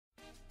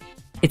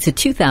It's a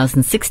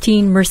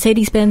 2016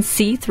 Mercedes-Benz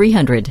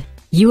C300.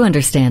 You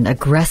understand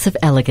aggressive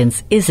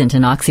elegance isn't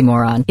an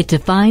oxymoron. It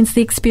defines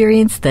the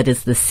experience that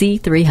is the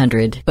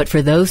C300. But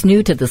for those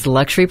new to this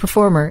luxury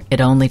performer,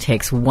 it only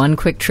takes one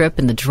quick trip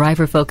in the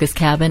driver-focused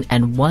cabin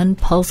and one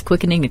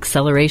pulse-quickening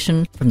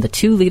acceleration from the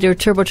 2-liter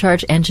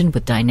turbocharged engine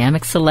with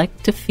Dynamic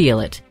Select to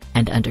feel it.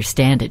 And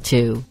understand it,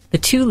 too. The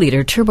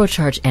 2-liter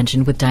turbocharged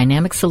engine with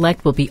Dynamic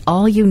Select will be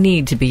all you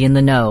need to be in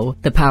the know.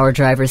 The power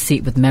driver's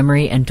seat with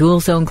memory and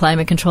dual-zone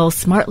climate control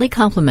smartly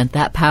complement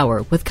that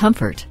power with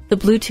comfort. The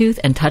Bluetooth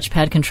and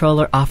touchpad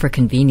controller offer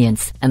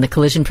convenience, and the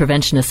Collision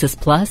Prevention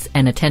Assist Plus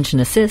and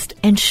Attention Assist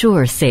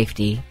ensure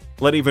safety.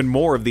 Let even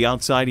more of the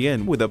outside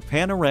in with a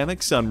panoramic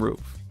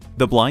sunroof.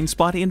 The blind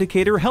spot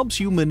indicator helps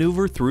you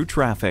maneuver through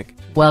traffic.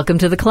 Welcome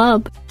to the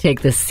club.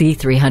 Take the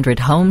C300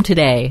 home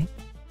today.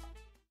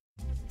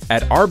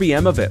 At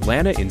RBM of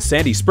Atlanta in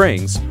Sandy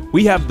Springs,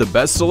 we have the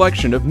best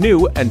selection of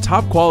new and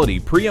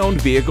top-quality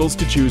pre-owned vehicles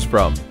to choose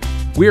from.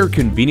 We are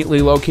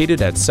conveniently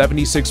located at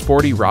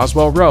 7640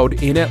 Roswell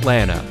Road in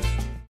Atlanta.